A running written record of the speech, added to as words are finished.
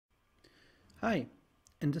Hi,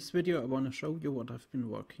 in this video I want to show you what I've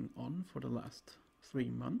been working on for the last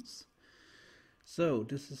 3 months. So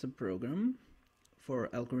this is a program for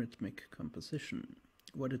algorithmic composition.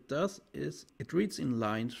 What it does is it reads in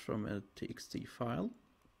lines from a txt file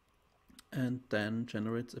and then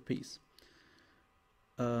generates a piece.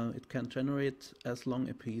 It can generate as long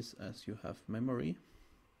a piece as you have memory.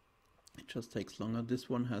 It just takes longer. This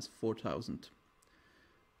one has 4,000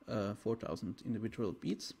 individual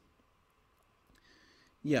beats.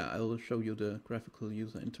 Yeah, I will show you the graphical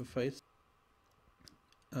user interface.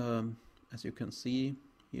 As you can see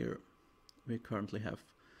here, we currently have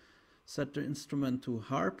set the instrument to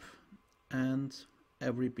harp, and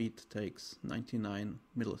every beat takes 99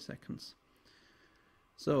 milliseconds.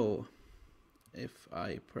 So if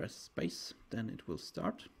I press space, then it will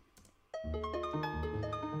start.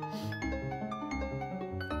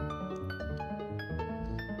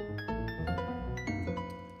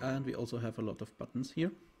 And we also have a lot of buttons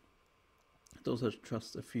here. Those are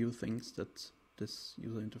just a few things that this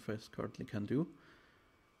user interface currently can do.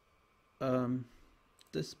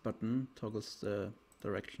 This button toggles the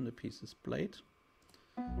direction the piece is played.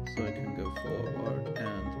 So I can go forward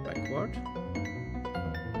and backward.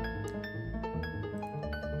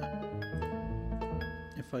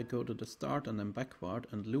 If I go to the start and then backward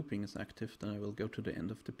and looping is active, then I will go to the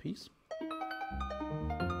end of the piece.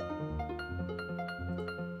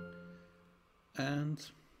 And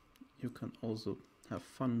you can also have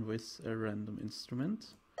fun with a random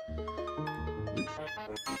instrument. And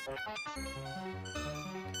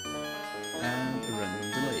a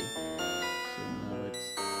random delay. So now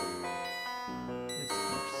it's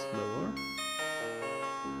much slower.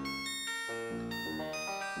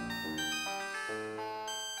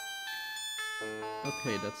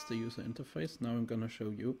 Okay, that's the user interface. Now I'm gonna show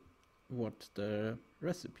you what the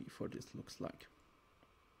recipe for this looks like.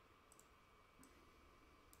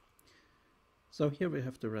 So here we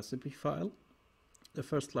have the recipe file. The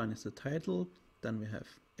first line is the title, then we have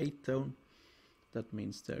 8-tone. That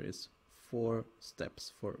means there is 4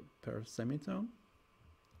 steps per semitone.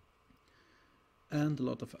 And a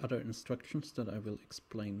lot of other instructions that I will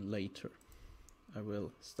explain later. I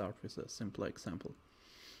will start with a simpler example.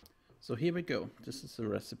 So here we go. This is a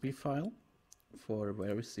recipe file for a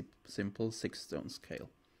very simple 6-tone scale.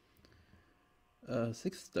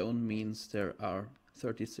 6-tone means there are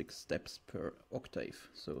 36 steps per octave,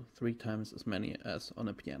 so 3 times as many as on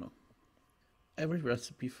a piano. Every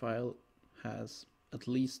recipe file has at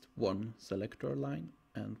least 1 selector line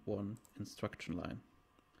and 1 instruction line.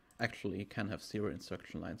 Actually, you can have 0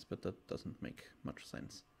 instruction lines, but that doesn't make much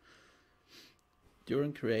sense.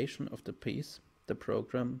 During creation of the piece, the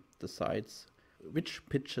program decides which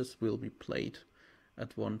pitches will be played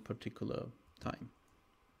at one particular time.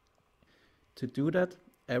 To do that,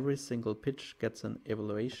 every single pitch gets an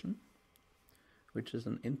evaluation, which is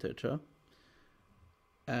an integer,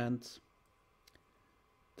 and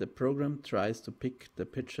the program tries to pick the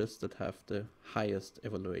pitches that have the highest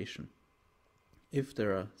evaluation. If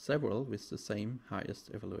there are several with the same highest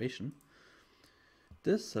evaluation,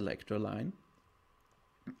 this selector line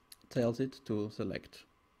tells it to select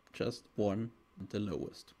just one, the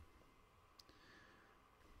lowest.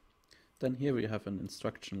 Then here we have an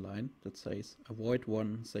instruction line that says avoid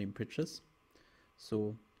 1 same pitches.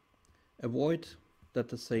 So avoid that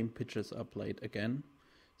the same pitches are played again.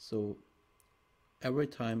 So every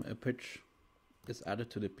time a pitch is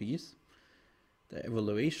added to the piece, the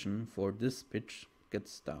evaluation for this pitch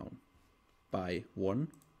gets down by 1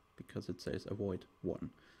 because it says avoid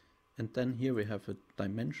 1. And then here we have a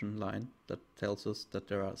dimension line that tells us that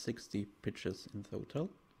there are 60 pitches in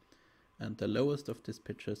total. And the lowest of these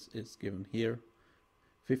pitches is given here,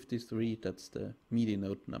 53, that's the MIDI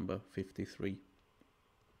note number 53.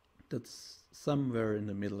 That's somewhere in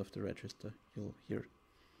the middle of the register, you'll hear.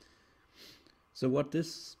 So what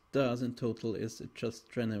this does in total is it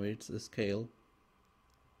just generates a scale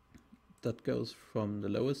that goes from the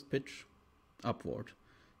lowest pitch upward,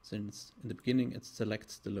 since in the beginning it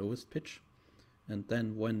selects the lowest pitch, and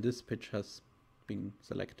then when this pitch has been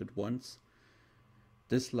selected once,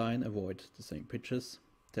 this line, avoid the same pitches,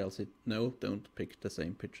 tells it no, don't pick the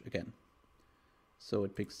same pitch again. So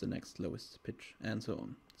it picks the next lowest pitch and so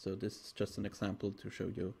on. So this is just an example to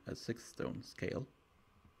show you a 6-tone scale.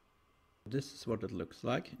 This is what it looks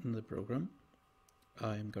like in the program.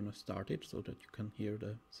 I'm gonna start it so that you can hear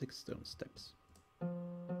the 6-tone steps.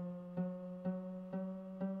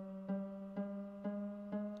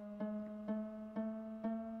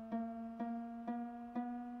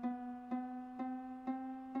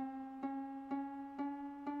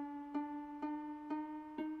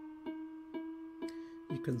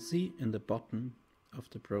 You can see in the bottom of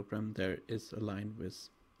the program there is a line with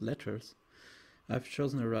letters. I've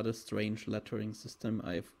chosen a rather strange lettering system.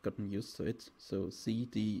 I've gotten used to it. So C,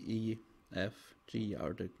 D, E, F, G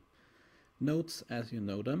are the notes as you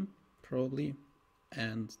know them, probably.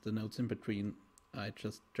 And the notes in between, I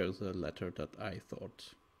just chose a letter that I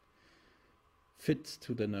thought fit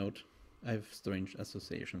to the note. I have strange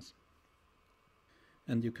associations.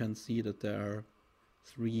 And you can see that there are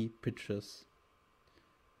 3 pitches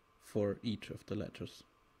for each of the letters.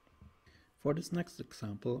 For this next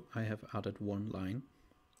example, I have added one line.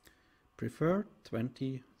 Prefer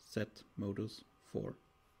 20 set modus 4.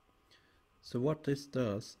 So what this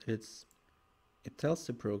does is it tells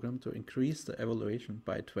the program to increase the evaluation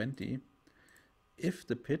by 20 if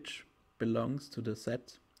the pitch belongs to the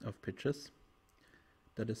set of pitches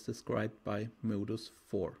that is described by modus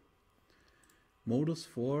 4. Modus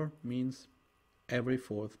 4 means every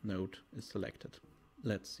 4th note is selected.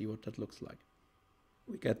 Let's see what that looks like.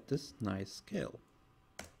 We get this nice scale.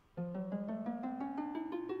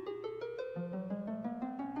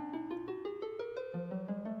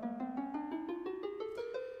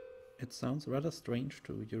 It sounds rather strange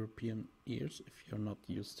to European ears if you're not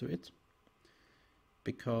used to it,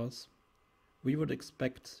 because we would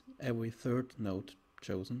expect every 3rd note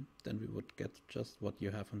chosen, then we would get just what you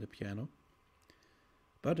have on the piano.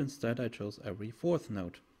 But instead I chose every 4th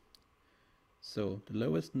note. So the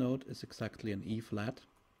lowest note is exactly an E flat,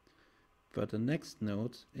 but the next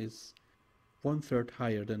note is 1/3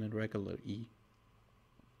 higher than a regular E.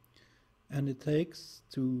 And it takes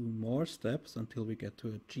 2 more steps until we get to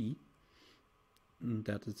a G, and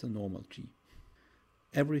that is a normal G.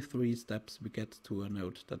 Every 3 steps we get to a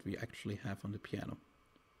note that we actually have on the piano.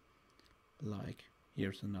 Like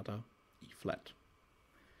here's another E flat,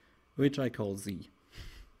 which I call Z.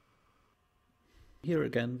 Here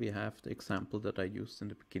again we have the example that I used in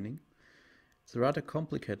the beginning. It's a rather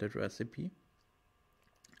complicated recipe,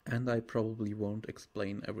 and I probably won't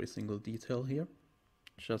explain every single detail here.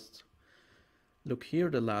 Just look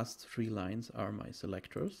here, the last 3 lines are my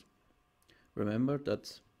selectors. Remember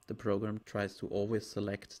that the program tries to always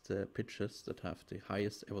select the pitches that have the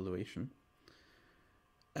highest evaluation.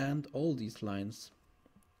 And all these lines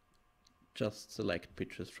just select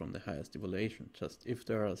pitches from the highest evaluation. Just if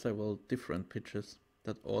there are several different pitches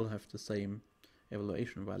that all have the same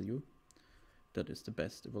evaluation value, that is the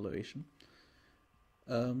best evaluation,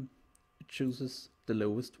 it chooses the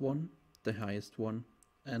lowest one, the highest one,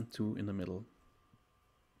 and 2 in the middle.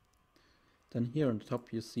 Then here on the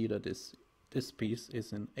top you see that this piece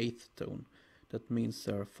is in 8th tone. That means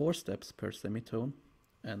there are 4 steps per semitone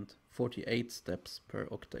and 48 steps per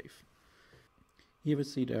octave. Here we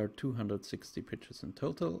see there are 260 pitches in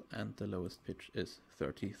total, and the lowest pitch is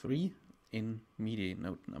 33 in MIDI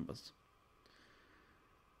note numbers.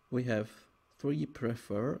 We have 3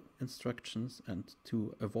 prefer instructions and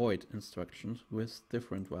 2 avoid instructions with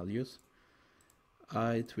different values.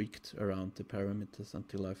 I tweaked around the parameters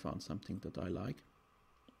until I found something that I like.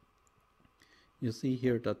 You see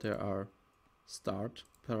here that there are start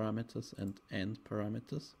parameters and end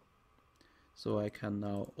parameters. So I can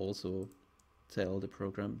now also tell the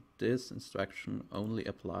program this instruction only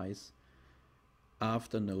applies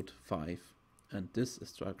after note 5, and this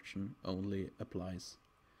instruction only applies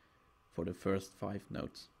for the first 5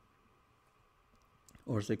 notes,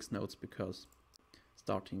 or 6 notes, because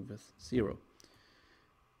starting with 0.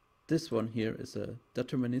 This one here is a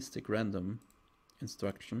deterministic random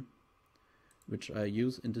instruction, which I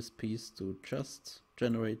use in this piece to just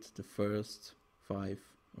generate the first 5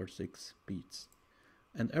 or 6 beats.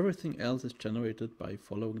 And everything else is generated by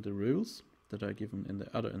following the rules that are given in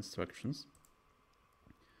the other instructions.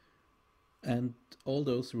 And all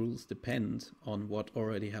those rules depend on what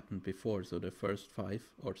already happened before, so the first 5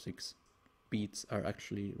 or 6 beats are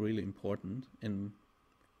actually really important in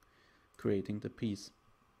creating the piece.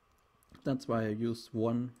 That's why I use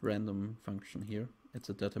one random function here. It's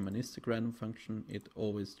a deterministic random function. It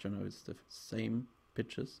always generates the same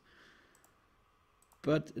pitches.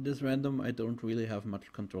 But it is random. I don't really have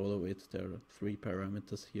much control over it. There are 3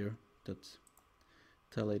 parameters here that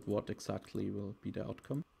tell it what exactly will be the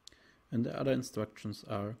outcome. And the other instructions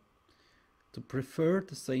are to prefer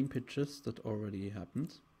the same pitches that already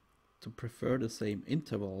happened, to prefer the same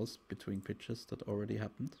intervals between pitches that already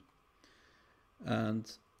happened,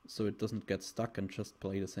 and so it doesn't get stuck and just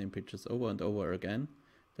play the same pitches over and over again.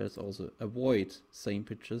 There's also avoid same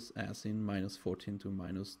pitches, as in -14 to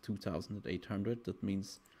 -2800. That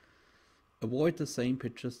means avoid the same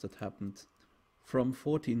pitches that happened from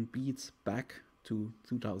 14 beats back to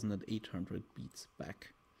 2800 beats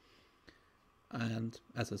back. And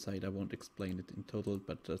as I said, I won't explain it in total,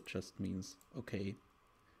 but that just means, okay,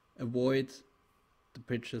 avoid the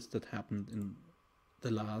pitches that happened in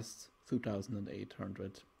the last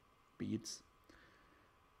 2800 beats.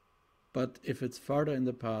 But if it's farther in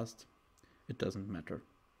the past, it doesn't matter.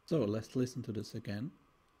 So let's listen to this again.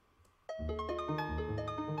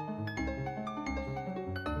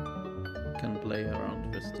 Can play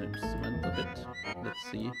around with the instrument a bit. Let's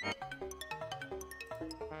see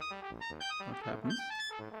what happens.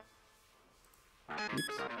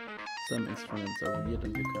 Oops. Some instruments are weird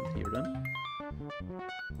and you can't hear them.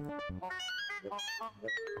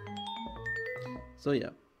 So yeah.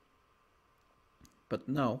 But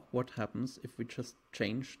now what happens if we just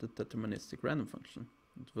change the deterministic random function?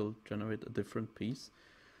 It will generate a different piece,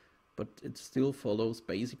 but it still follows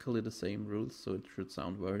basically the same rules, so it should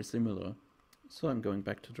sound very similar. So I'm going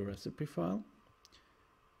back to the recipe file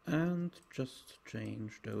and just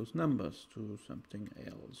change those numbers to something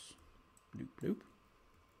else. Bloop, bloop,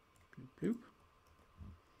 bloop, bloop.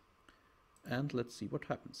 And let's see what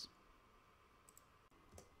happens.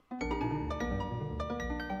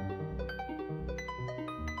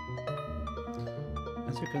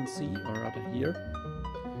 As you can see, or rather hear,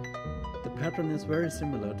 the pattern is very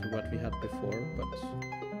similar to what we had before, but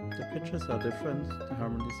the pitches are different, the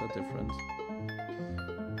harmonies are different.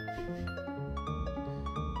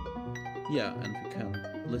 Yeah, and we can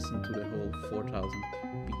listen to the whole 4000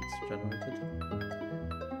 beats generated,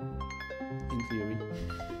 in theory.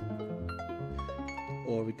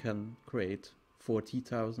 Or we can create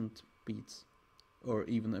 40,000 beats, or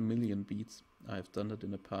even 1,000,000 beats. I've done it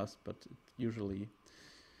in the past, but it usually,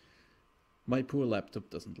 my poor laptop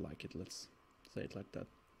doesn't like it, let's say it like that.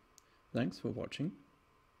 Thanks for watching.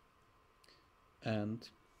 And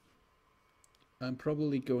I'm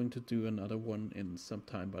probably going to do another one in some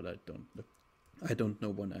time, but I don't know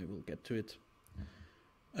when I will get to it.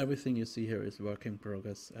 Everything you see here is work in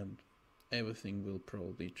progress, and everything will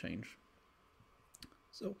probably change.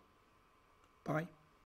 So, bye.